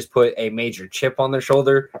probably just put a major chip on their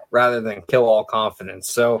shoulder rather than kill all confidence.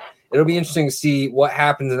 So it'll be interesting to see what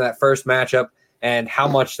happens in that first matchup and how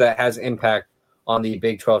much that has impact on the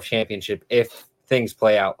Big 12 championship if things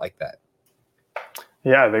play out like that.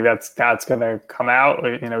 Yeah, I think that's going to come out.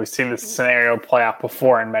 We've seen this scenario play out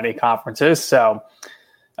before in many conferences, so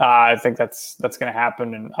I think that's going to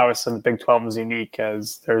happen. And obviously, the Big 12 is unique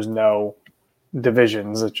as there's no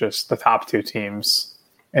divisions; it's just the top two teams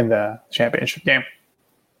in the championship game.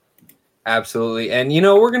 Absolutely, and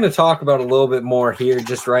we're going to talk about a little bit more here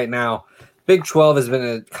just right now. Big 12 has been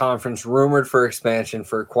a conference rumored for expansion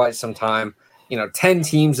for quite some time. 10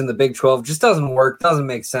 teams in the Big 12 just doesn't work, doesn't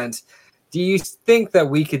make sense. Do you think that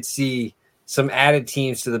we could see some added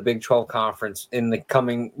teams to the Big 12 conference in the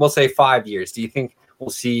coming, we'll say 5 years? Do you think we'll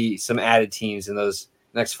see some added teams in those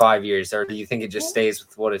next 5 years, or do you think it just stays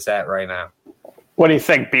with what it's at right now? What do you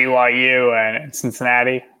think, BYU and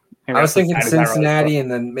Cincinnati? I was thinking Cincinnati and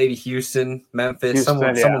then maybe Houston, Memphis,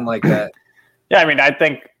 someone like that. Yeah, I mean, I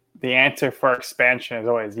think the answer for expansion is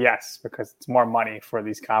always yes, because it's more money for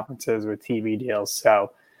these conferences with TV deals.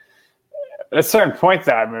 So at a certain point,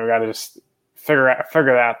 though, we got to just figure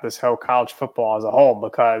out this whole college football as a whole,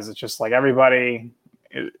 because it's just like everybody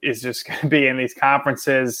is just going to be in these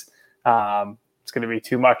conferences. It's going to be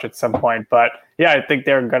too much at some point. But, yeah, I think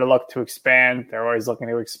they're going to look to expand. They're always looking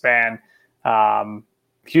to expand.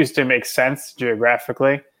 Houston makes sense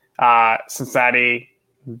geographically. Cincinnati,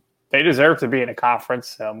 they deserve to be in a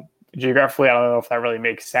conference. Geographically, I don't know if that really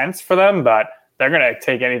makes sense for them, but they're going to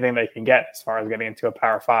take anything they can get as far as getting into a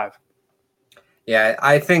Power 5. Yeah,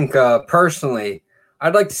 I think personally,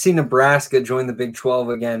 I'd like to see Nebraska join the Big 12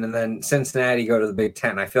 again and then Cincinnati go to the Big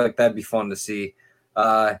 10. I feel like that'd be fun to see.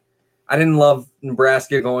 I didn't love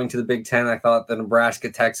Nebraska going to the Big 10. I thought the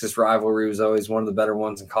Nebraska-Texas rivalry was always one of the better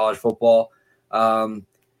ones in college football.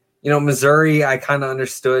 Missouri, I kind of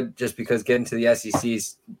understood just because getting to the SEC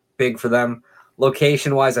is big for them.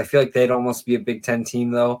 Location-wise, I feel like they'd almost be a Big 10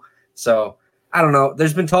 team, though. So, I don't know.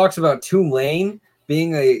 There's been talks about Tulane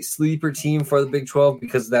being a sleeper team for the Big 12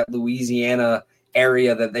 because of that Louisiana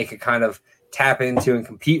area that they could kind of tap into and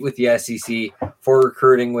compete with the SEC for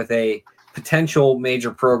recruiting with a potential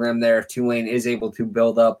major program there if Tulane is able to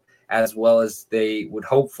build up as well as they would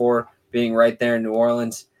hope for, being right there in New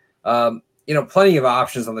Orleans. Plenty of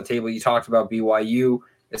options on the table. You talked about BYU,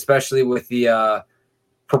 especially with the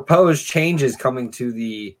proposed changes coming to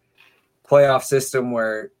the playoff system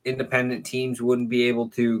where independent teams wouldn't be able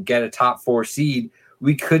to get a top 4 seed.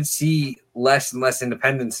 We could see less and less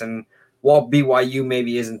independence. And while BYU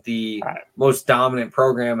maybe isn't the most dominant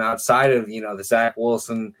program outside of, the Zach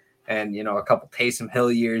Wilson and, a couple Taysom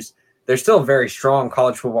Hill years, they're still a very strong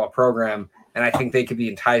college football program. And I think they could be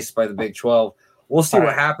enticed by the Big 12. We'll see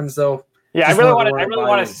what happens, though. Yeah, I really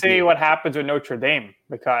want to see what happens with Notre Dame,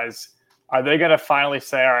 because are they going to finally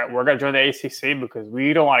say, all right, we're going to join the ACC because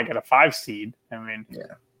we don't want to get a 5 seed?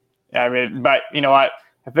 But you know what?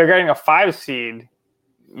 If they're getting a 5 seed,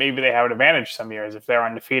 maybe they have an advantage some years. If they're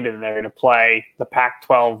undefeated and they're going to play the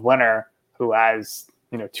Pac-12 winner who has,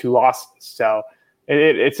 2 losses. So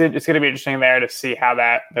it's going to be interesting there to see how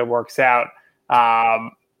that works out.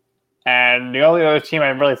 And the only other team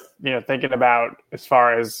I'm really, thinking about as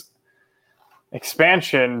far as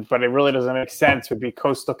expansion, but it really doesn't make sense, would be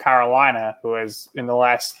Coastal Carolina, who has in the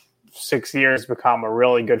last 6 years become a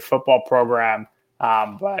really good football program.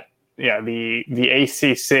 But the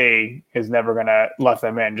ACC is never going to let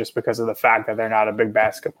them in just because of the fact that they're not a big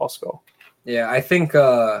basketball school. Yeah, I think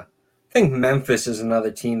Memphis is another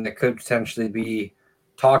team that could potentially be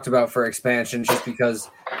talked about for expansion, just because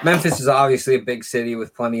Memphis is obviously a big city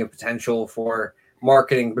with plenty of potential for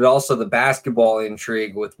marketing, but also the basketball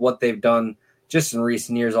intrigue with what they've done just in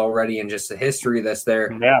recent years already, and just the history that's there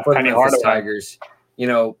for the Memphis Tigers.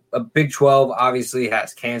 A Big 12 obviously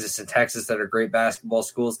has Kansas and Texas that are great basketball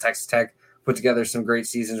schools. Texas Tech put together some great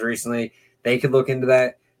seasons recently. They could look into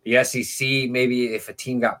that. The SEC, maybe if a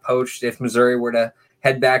team got poached, if Missouri were to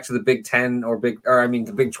head back to the Big 10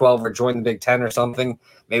 the Big 12 or join the Big 10 or something,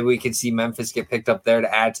 maybe we could see Memphis get picked up there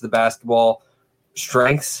to add to the basketball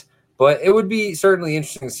strengths. But it would be certainly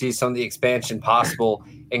interesting to see some of the expansion possible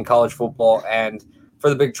in college football. And for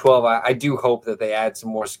the Big 12, I do hope that they add some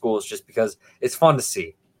more schools just because it's fun to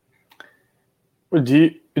see. Do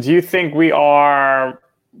you think we are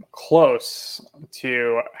close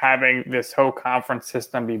to having this whole conference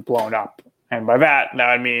system be blown up? And by that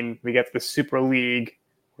I mean we get the Super League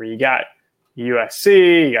where you got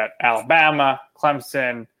USC, you got Alabama,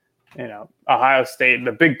 Clemson, Ohio State,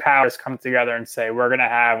 the big powers come together and say, we're going to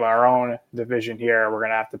have our own division here. We're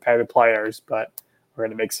going to have to pay the players, but we're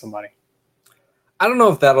going to make some money. I don't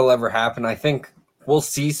know if that'll ever happen. I think we'll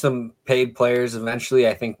see some paid players eventually.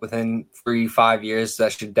 I think within 3-5 years,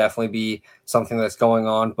 that should definitely be something that's going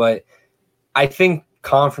on. But I think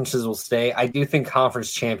conferences will stay. I do think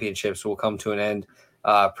conference championships will come to an end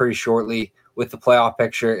pretty shortly with the playoff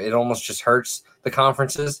picture. It almost just hurts the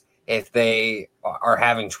conferences if they are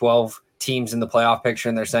having 12 teams in the playoff picture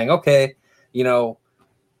and they're saying, okay,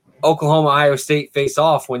 Oklahoma, Iowa State face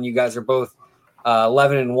off when you guys are both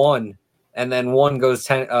 11-1, and then one goes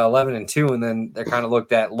 11-2, and then they're kind of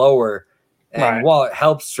looked at lower. And while it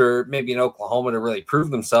helps for maybe in Oklahoma to really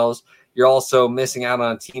prove themselves, you're also missing out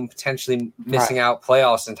on a team potentially missing out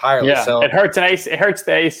playoffs entirely. Yeah, so it hurts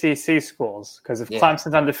the ACC schools, because if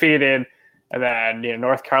Clemson's undefeated and then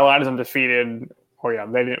North Carolina's undefeated, or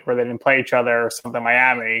they didn't play each other or something,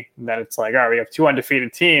 Miami, then it's like, all right, we have 2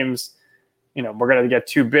 undefeated teams. We're going to get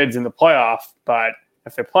 2 bids in the playoff, but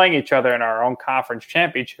if they're playing each other in our own conference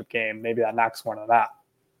championship game, maybe that knocks one of that.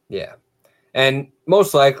 Yeah. And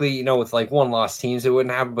most likely, with like 1-loss teams, it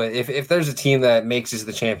wouldn't happen. But if there's a team that makes it to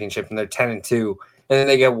the championship and they're 10-2, and then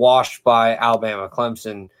they get washed by Alabama,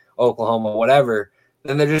 Clemson, Oklahoma, whatever,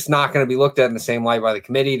 then they're just not going to be looked at in the same light by the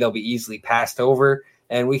committee. They'll be easily passed over,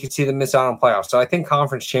 and we could see them miss out on playoffs. So I think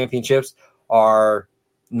conference championships are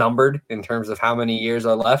numbered in terms of how many years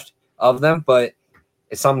are left of them, but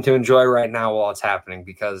it's something to enjoy right now while it's happening,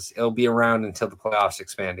 because it'll be around until the playoffs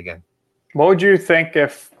expand again. What would you think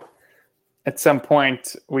if at some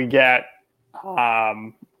point we get,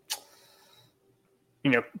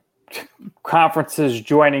 conferences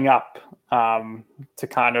joining up to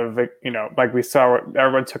kind of, like we saw,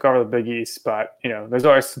 everyone took over the Big East, but, there's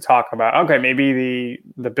always to talk about, okay, maybe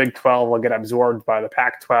the Big 12 will get absorbed by the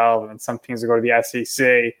Pac-12 and some teams will go to the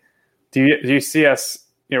SEC. Do you see us,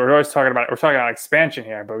 we're talking about expansion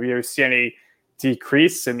here, but do you see any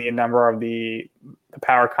decrease in the number of the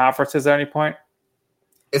power conferences at any point?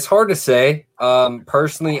 It's hard to say.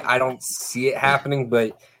 Personally, I don't see it happening,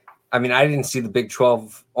 but I didn't see the Big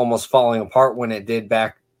 12 almost falling apart when it did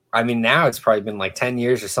back. Now it's probably been like 10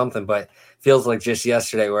 years or something, but it feels like just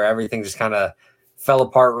yesterday where everything just kind of fell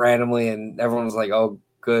apart randomly and everyone was like, oh,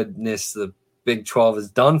 goodness, the Big 12 is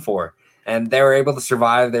done for. And they were able to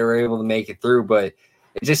survive. They were able to make it through, but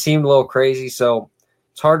it just seemed a little crazy. So,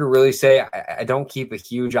 it's hard to really say. I don't keep a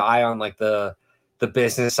huge eye on like the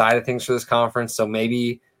business side of things for this conference. So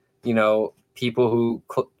maybe, people who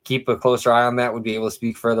keep a closer eye on that would be able to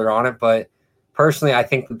speak further on it. But personally, I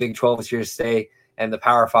think the Big 12 is here to stay, and the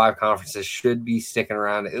Power 5 conferences should be sticking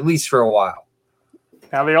around at least for a while.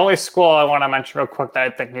 Now, the only school I want to mention real quick that I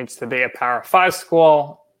think needs to be a Power 5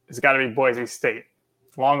 school has got to be Boise State.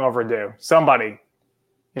 Long overdue. Somebody,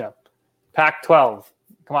 Pac-12.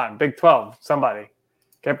 Come on, Big 12. Somebody.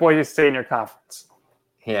 Get Boise State in your conference.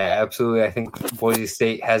 Yeah, absolutely. I think Boise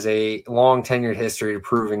State has a long tenured history of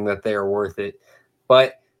proving that they are worth it.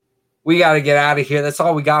 But we got to get out of here. That's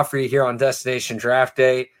all we got for you here on Destination Draft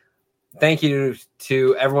Day. Thank you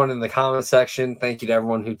to everyone in the comment section. Thank you to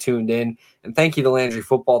everyone who tuned in. And thank you to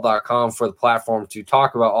LandryFootball.com for the platform to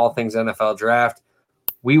talk about all things NFL Draft.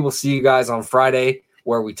 We will see you guys on Friday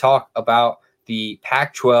where we talk about the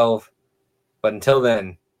Pac-12. But until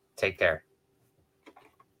then, take care.